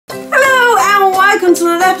welcome to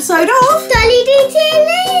another episode of DollyD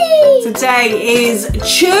TV! Today is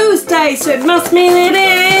Tuesday, so it must mean it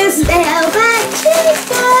is Mailbag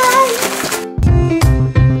Tuesday!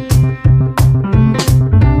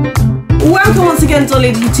 Welcome once again to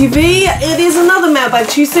DollyD TV. It is another Mailbag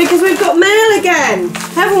Tuesday because we've got mail again,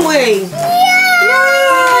 haven't we? Yes!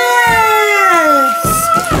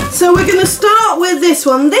 So we're going to start with this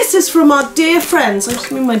one. This is from our dear friends. I'm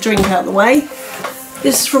just moving my drink out of the way.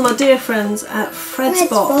 This is from our dear friends at Fred's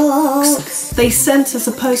Box. They sent us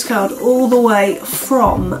a postcard all the way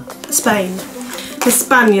from Spain.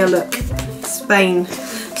 Hispania, look. Spain.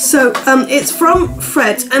 So it's from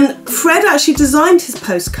Fred, and Fred actually designed his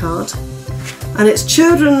postcard, and it's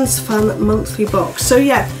Children's Fun Monthly Box. So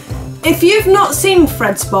yeah, if you've not seen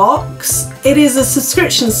Fred's Box, it is a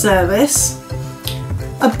subscription service,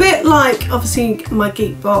 a bit like obviously my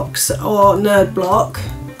Geek Box or Nerd Block,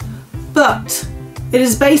 but it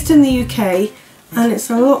is based in the UK and it's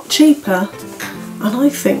a lot cheaper, and I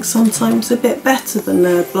think sometimes a bit better than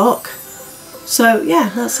Nerd Block. So yeah,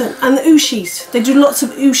 that's it. And the Ooshis. They do lots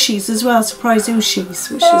of Ooshis as well, surprise Ooshis,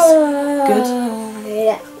 which is good.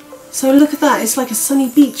 Yeah. So look at that, it's like a sunny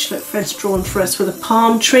beach. Look, Fred's drawn for us with a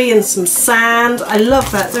palm tree and some sand. I love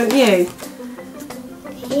that, don't you?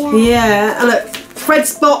 Yeah. Yeah, and look,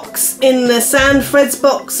 Fred's Box in the sand, Fred's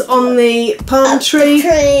Box on the palm tree,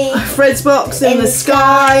 Fred's Box in the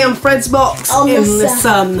sky, and Fred's Box in the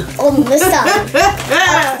sun. On the sun.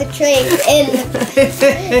 Off the tree.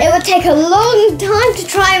 It would take a long time to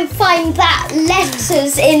try and find that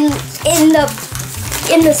letters in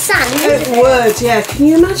the sand. It would, yeah. Can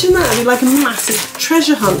you imagine that? It'd be like a massive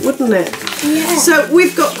treasure hunt, wouldn't it? Yeah. So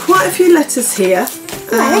we've got quite a few letters here.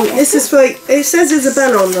 This is for, it says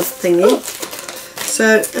Isabella on the thingy.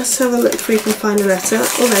 So let's have a look if we can find a letter.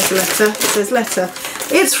 Oh, there's a letter. It says letter.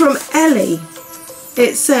 It's from Ellie.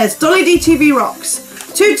 It says, DollyD TV rocks.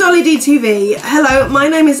 To DollyD TV, hello, my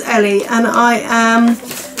name is Ellie and I am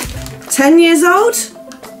 10 years old.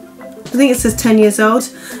 I think it says 10 years old.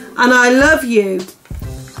 And I love you.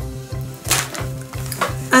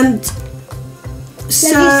 And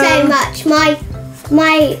so... Love you so much.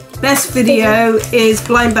 My best video is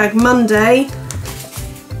Blind Bag Monday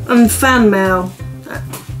and fan mail.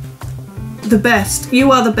 The best.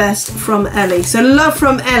 You are the best, from Ellie. So love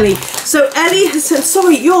from Ellie. So Ellie has said,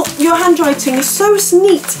 sorry, your handwriting is so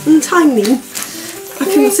neat and tiny. I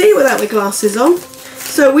can see it without my glasses on.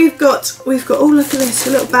 So we've got oh, look at this, a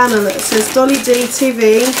little banner that says DollyD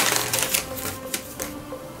TV.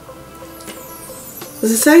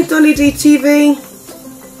 Does it say DollyD TV?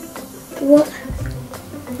 what?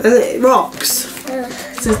 And it rocks. It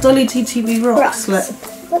says DollyD TV rocks. Look.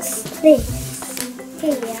 What's this?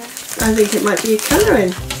 Here we are. I think it might be a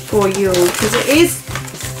colouring for you all, because it is.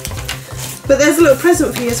 But there's a little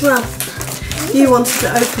present for you as well. You wanted to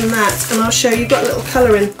open that, and I'll show you. You've got a little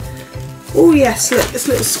colouring. Oh yes, look, it's a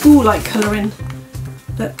little school-like colouring.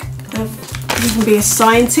 Look, you can be a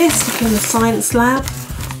scientist, like in the science lab,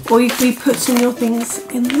 or you can be putting your things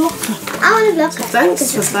in the locker. I want a locker. So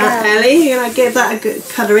thanks for that, Ellie. You're gonna give that a good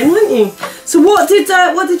colouring, weren't you? So what did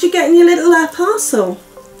you get in your little parcel?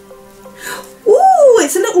 Ooh,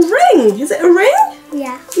 it's a little ring. Is it a ring?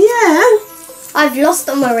 Yeah. Yeah. I've lost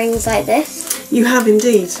all my rings like this. You have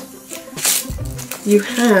indeed. You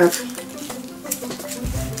have.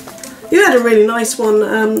 You had a really nice one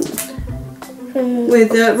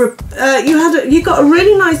with you got a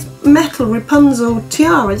really nice metal Rapunzel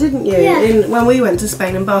tiara, didn't you? Yeah. When we went to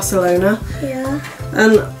Spain and Barcelona. Yeah.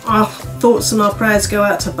 And our thoughts and our prayers go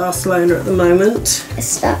out to Barcelona at the moment. It's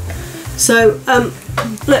stuck. So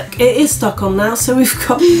look, it is stuck on now, so we've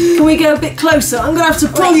got, can we go a bit closer? I'm going to have to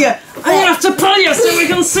pull you. I'm going to have to pull you so we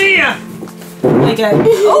can see you. There you go.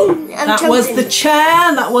 Oh, that was the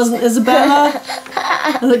chair. That wasn't Isabella.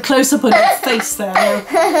 A little close up on your face there.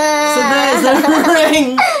 So there's the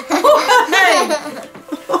ring.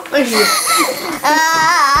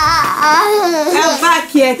 Now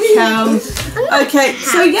back you come. Okay,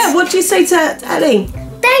 so yeah, what do you say to Ellie?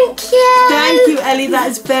 Thank you. Thank you, Ellie. That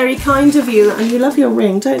is very kind of you. And you love your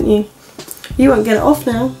ring, don't you? You won't get it off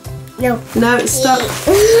now. No. No, it's stuck.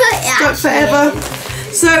 Stuck forever.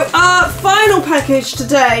 So our final package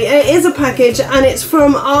today, it is a package, and it's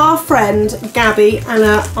from our friend Gabby and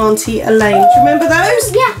her auntie Elaine. Do you remember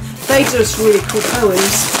those? Yeah. They do us really cool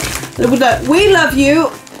poems. Look, we love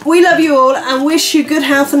you. We love you all and wish you good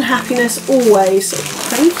health and happiness always.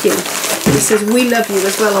 Thank you. It says we love you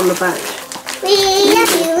as well on the back. We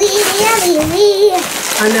love you, we love you, we.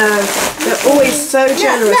 I know. They're always so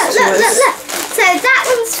generous to us. Look. So that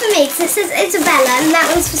one's for me, because it says Isabella, and that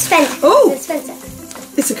one's for Spencer. Oh! Spencer.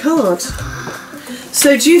 It's a card.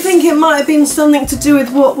 So do you think it might have been something to do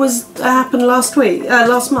with what happened last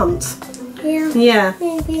month? Yeah. Yeah.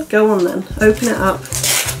 Maybe. Go on then. Open it up.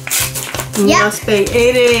 Yeah. Must be.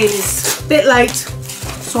 It is. Bit late.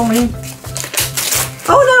 Sorry.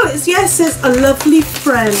 Oh no, it says a lovely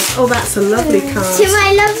friend. Oh, that's a lovely card. To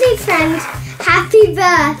my lovely friend, happy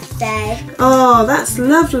birthday. Oh, that's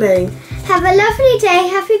lovely. Have a lovely day.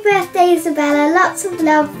 Happy birthday, Isabella. Lots of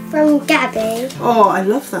love from Gabby. Oh, I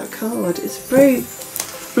love that card. It's very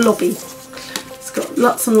blobby. It's got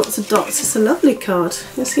lots and lots of dots. It's a lovely card.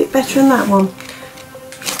 You'll see it better in that one.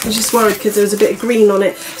 I was just worried because there was a bit of green on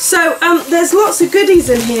it. So there's lots of goodies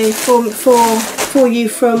in here for you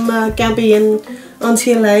from Gabby and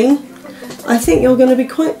Auntie Elaine. I think you're going to be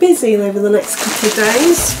quite busy over the next couple of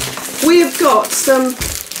days. We have got some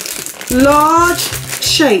large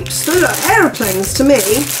shapes. They look like aeroplanes to me.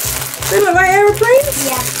 They look like aeroplanes?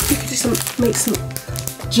 Yeah. You could do make some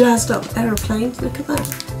jazzed up aeroplanes. Look at that.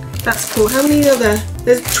 That's cool. How many are there?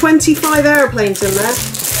 There's 25 aeroplanes in there.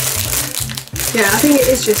 Yeah, I think it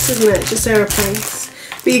is just, isn't it? Just aeroplanes.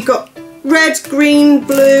 But you've got red, green,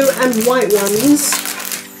 blue and white ones.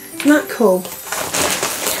 Isn't that cool?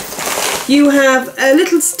 You have a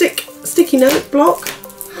little sticky note block.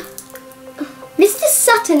 Mr.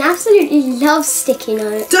 Sutton absolutely loves sticky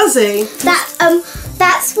notes. Does he?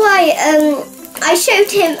 That's why I showed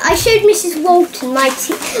Mrs. Walton, my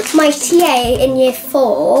TA in year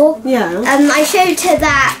 4. Yeah. I showed her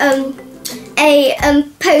that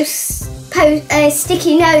a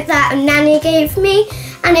sticky note that Nanny gave me,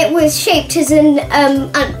 and it was shaped as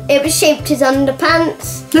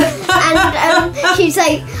underpants. And she's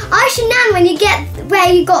like, "Aisha Nan, when you get where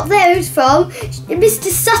you got those from, Mr.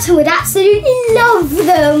 Sutton would absolutely love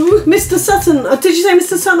them." Mr. Sutton. Did you say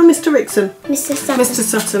Mr. Sutton or Mr. Rickson? Mr. Sutton. Mr.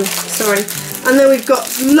 Sutton. Sorry. And then we've got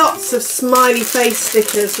lots of smiley face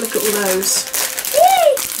stickers. Look at all those.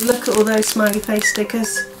 Yay! Look at all those smiley face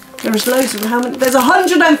stickers. There's loads of them. How many? There's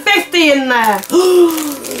 150 in there.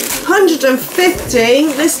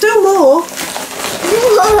 150. There's still more.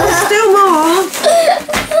 There's still more.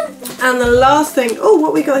 And the last thing. Oh,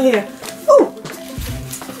 what we got here? Oh,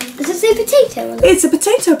 Does it say potato on it? it's a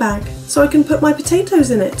potato bag, so I can put my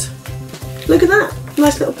potatoes in it. Look at that.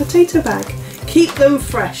 Nice little potato bag. Keep them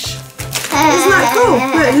fresh. Isn't that cool?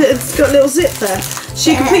 Look, it's got a little zip there.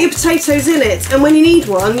 So you can put your potatoes in it, and when you need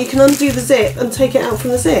one, you can undo the zip and take it out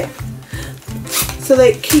from the zip. So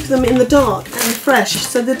they keep them in the dark and fresh,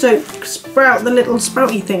 so they don't sprout the little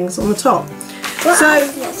sprouty things on the top.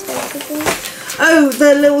 Oh,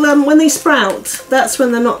 the little when they sprout, that's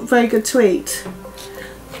when they're not very good to eat.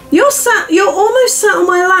 You're almost sat on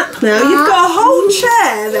my lap now. You've got a whole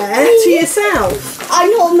chair there to yourself. I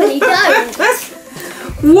normally don't.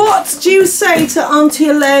 What do you say to Auntie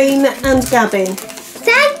Elaine and Gabby?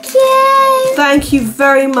 Thank you. Thank you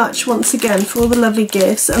very much once again for all the lovely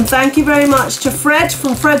gifts, and thank you very much to Fred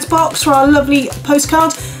from Fred's Box for our lovely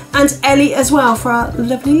postcard, and Ellie as well for our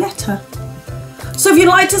lovely letter. So if you'd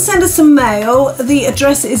like to send us some mail, the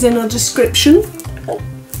address is in our description.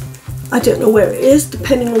 I don't know where it is,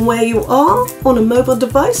 depending on where you are, on a mobile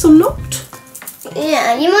device or not.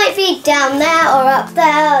 Yeah, you might be down there or up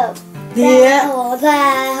there. Or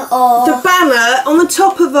there, or the banner on the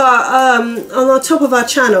top of our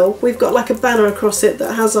channel, we've got like a banner across it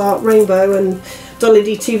that has our rainbow and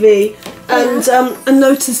DollyD TV, and I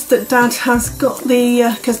noticed that Dad has got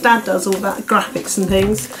the because Dad does all that graphics and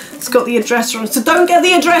things. It's got the address on it, so don't get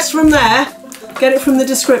the address from there. Get it from the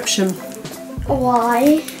description.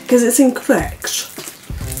 Why? Because it's incorrect,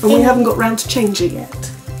 and we haven't got round to change it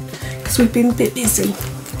yet because we've been a bit busy.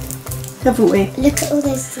 Haven't we? Look at all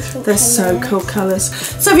those different They're colours. so cool colours.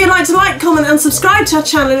 So if you'd like to like, comment and subscribe to our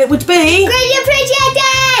channel, it would be Greatly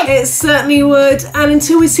appreciated! It certainly would. And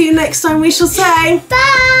until we see you next time, we shall say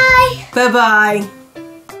Bye! bye-bye.